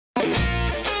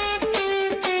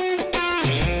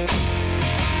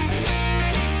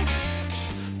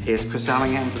Hey, it's Chris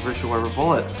Allingham with the Virtual Weber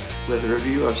Bullet with a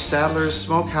review of Sadler's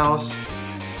Smokehouse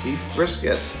beef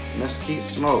brisket, mesquite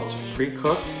smoked,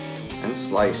 pre-cooked and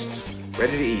sliced,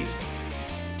 ready to eat.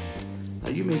 Now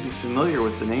you may be familiar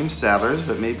with the name Sadler's,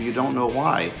 but maybe you don't know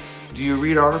why. Do you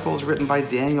read articles written by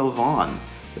Daniel Vaughn,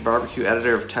 the barbecue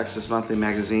editor of Texas Monthly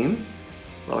Magazine?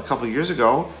 Well, a couple years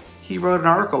ago, he wrote an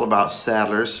article about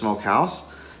Sadler's Smokehouse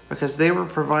because they were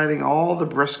providing all the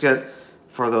brisket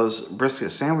for those brisket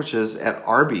sandwiches at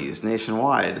Arby's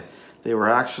nationwide. They were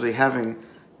actually having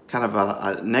kind of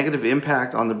a negative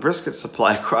impact on the brisket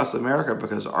supply across America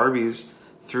because Arby's,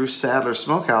 through Sadler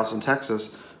Smokehouse in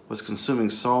Texas, was consuming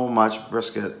so much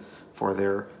brisket for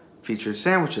their featured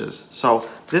sandwiches. So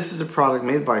this is a product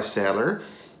made by Sadler.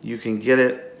 You can get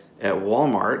it at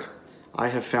Walmart. I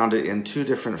have found it in two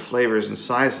different flavors and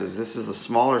sizes. This is the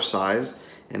smaller size,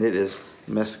 and it is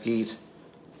mesquite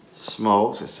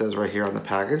smoked. It says right here on the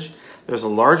package. There's a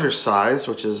larger size,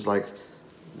 which is like,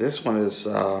 this one is,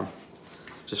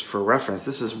 just for reference,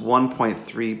 this is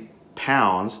 1.3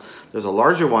 pounds. There's a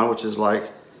larger one, which is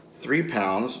like 3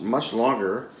 pounds, much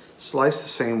longer, sliced the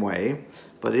same way,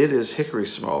 but it is hickory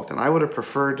smoked. And I would have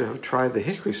preferred to have tried the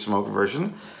hickory smoked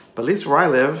version, but at least where I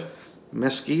live,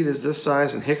 mesquite is this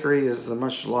size and hickory is the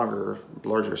much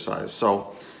larger size.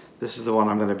 So this is the one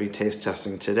I'm going to be taste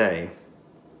testing today.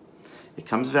 It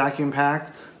comes vacuum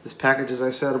packed. This package, as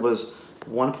I said, was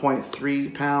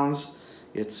 1.3 pounds.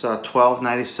 It's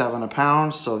 $12.97 a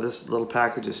pound, so this little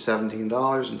package is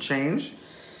 $17 and change.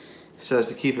 It says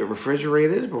to keep it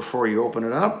refrigerated before you open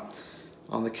it up.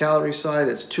 On the calorie side,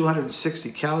 it's 260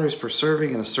 calories per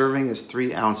serving, and a serving is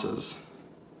 3 ounces.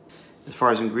 As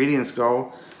far as ingredients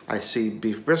go, I see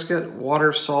beef brisket,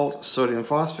 water, salt, sodium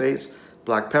phosphates,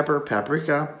 black pepper,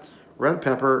 paprika, red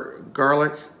pepper,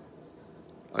 garlic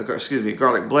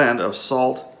blend of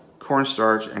salt,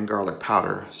 cornstarch, and garlic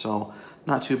powder. So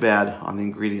not too bad on the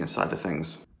ingredient side of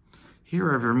things.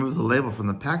 Here I've removed the label from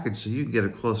the package so you can get a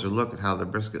closer look at how the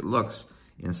brisket looks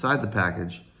inside the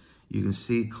package. You can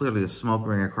see clearly a smoke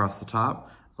ring across the top,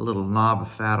 a little knob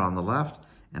of fat on the left,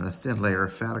 and a thin layer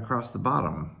of fat across the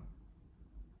bottom.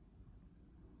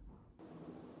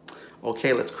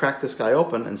 Okay, let's crack this guy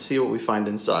open and see what we find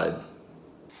inside.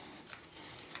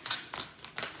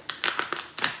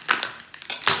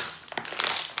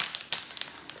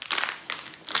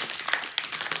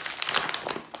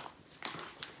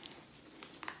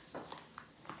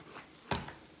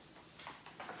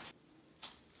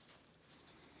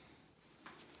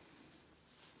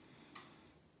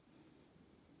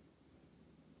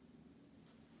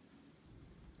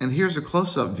 And here's a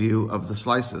close-up view of the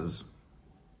slices.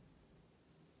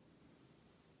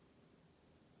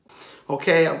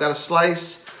 Okay, I've got a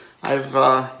slice. I've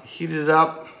heated it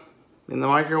up in the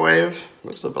microwave.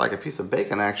 Looks a bit like a piece of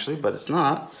bacon actually, but it's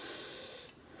not.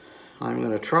 I'm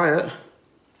gonna try it.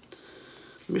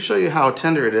 Let me show you how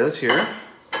tender it is here.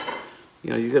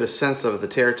 You know, you get a sense of the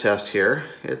tear test here.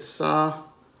 It's,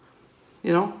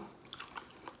 you know,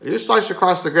 it just sliced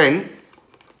across the grain,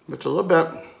 but it's a little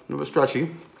bit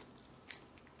stretchy.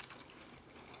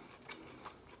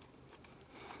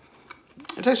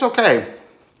 It tastes okay.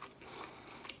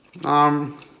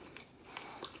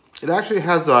 It actually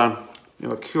has a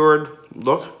cured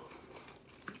look,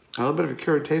 a little bit of a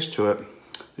cured taste to it.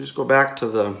 Just go back to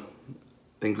the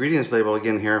ingredients label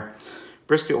again here.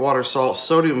 Brisket, water, salt,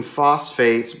 sodium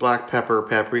phosphates, black pepper,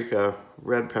 paprika,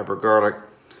 red pepper, garlic,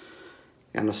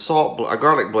 and a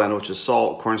garlic blend, which is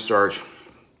salt, cornstarch,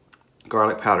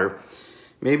 garlic powder.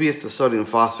 Maybe it's the sodium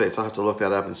phosphates. I'll have to look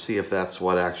that up and see if that's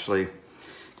what actually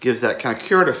gives that kind of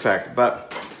cured effect,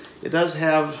 but it does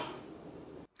have.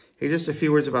 Hey, just a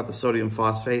few words about the sodium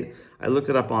phosphate. I looked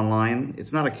it up online.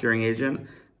 It's not a curing agent,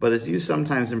 but it's used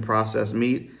sometimes in processed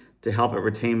meat to help it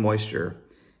retain moisture.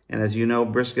 And as you know,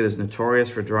 brisket is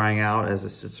notorious for drying out as it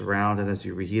sits around and as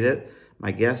you reheat it. My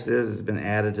guess is it's been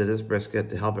added to this brisket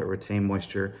to help it retain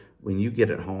moisture when you get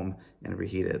it home and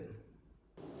reheat it.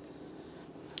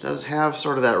 It does have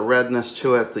sort of that redness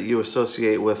to it that you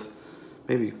associate with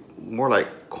maybe more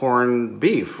like corned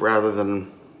beef rather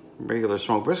than regular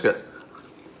smoked brisket.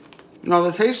 No,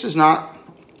 the taste is not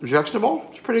objectionable.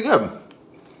 It's pretty good.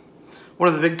 One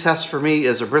of the big tests for me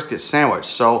is a brisket sandwich.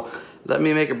 So let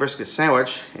me make a brisket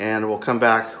sandwich and we'll come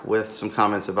back with some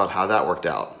comments about how that worked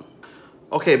out.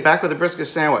 Okay, back with a brisket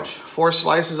sandwich. 4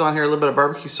 slices on here, a little bit of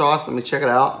barbecue sauce. Let me check it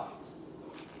out.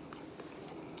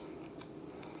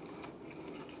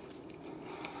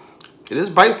 It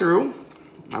is bite through.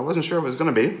 I wasn't sure if it was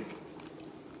gonna be.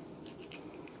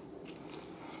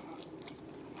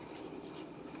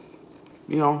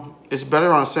 You know, it's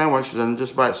better on a sandwich than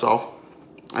just by itself.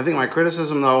 I think my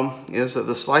criticism though is that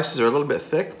the slices are a little bit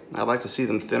thick. I'd like to see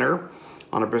them thinner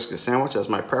on a brisket sandwich. That's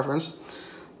my preference.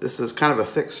 This is kind of a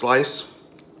thick slice,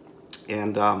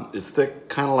 and it's thick,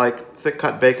 kind of like thick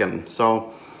cut bacon.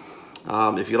 So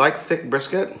if you like thick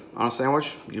brisket on a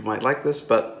sandwich, you might like this,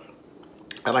 but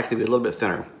I'd like to be a little bit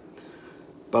thinner.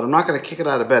 But I'm not going to kick it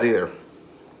out of bed either.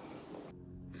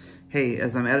 Hey,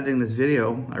 as I'm editing this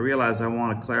video, I realize I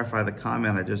want to clarify the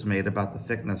comment I just made about the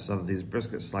thickness of these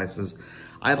brisket slices.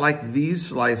 I'd like these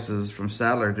slices from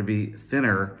Sadler to be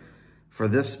thinner for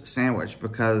this sandwich,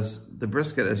 because the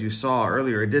brisket, as you saw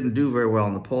earlier, it didn't do very well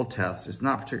in the pull test. It's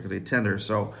not particularly tender,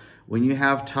 so when you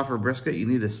have tougher brisket, you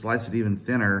need to slice it even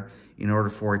thinner in order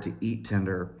for it to eat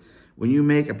tender. When you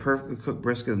make a perfectly cooked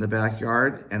brisket in the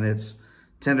backyard and it's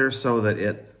tender so that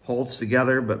it holds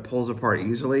together but pulls apart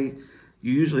easily,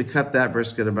 you usually cut that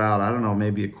brisket about, I don't know,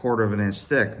 maybe 1/4 of an inch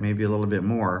thick, maybe a little bit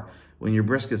more. When your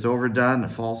brisket's overdone,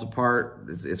 it falls apart,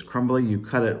 it's crumbly, you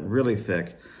cut it really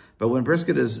thick. But when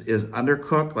brisket is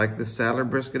undercooked, like this Sadler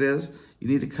brisket is, you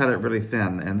need to cut it really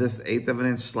thin. And this 1/8 of an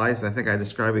inch slice, I think I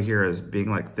describe it here as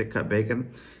being like thick cut bacon.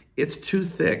 It's too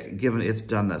thick given its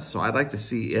doneness. So I'd like to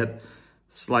see it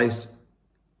sliced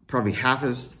probably half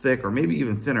as thick or maybe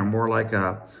even thinner, more like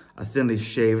a thinly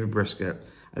shaved brisket.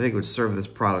 I think it would serve this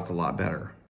product a lot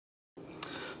better.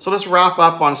 So let's wrap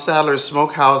up on Sadler's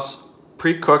Smokehouse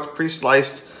pre-cooked,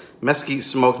 pre-sliced mesquite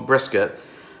smoked brisket.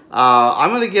 I'm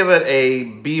going to give it a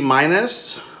B-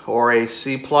 or a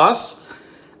C+.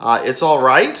 It's all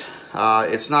right.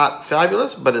 It's not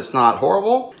fabulous, but it's not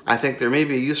horrible. I think there may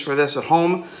be a use for this at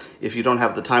home if you don't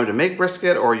have the time to make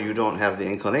brisket, or you don't have the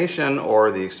inclination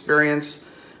or the experience,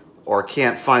 or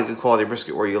can't find good quality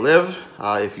brisket where you live.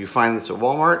 If you find this at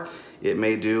Walmart, it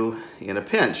may do in a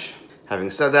pinch.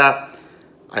 Having said that,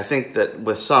 I think that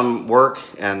with some work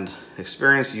and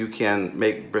experience, you can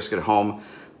make brisket at home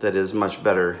that is much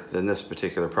better than this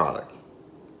particular product.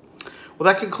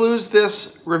 Well, that concludes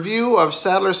this review of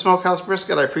Sadler Smokehouse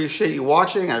Brisket. I appreciate you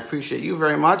watching. I appreciate you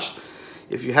very much.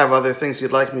 If you have other things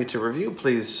you'd like me to review,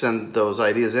 please send those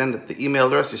ideas in at the email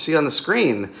address you see on the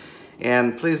screen.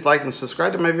 And please like and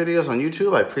subscribe to my videos on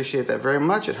YouTube. I appreciate that very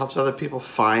much. It helps other people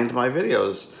find my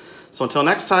videos. So until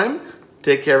next time,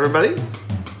 take care, everybody.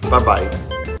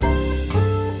 Bye-bye.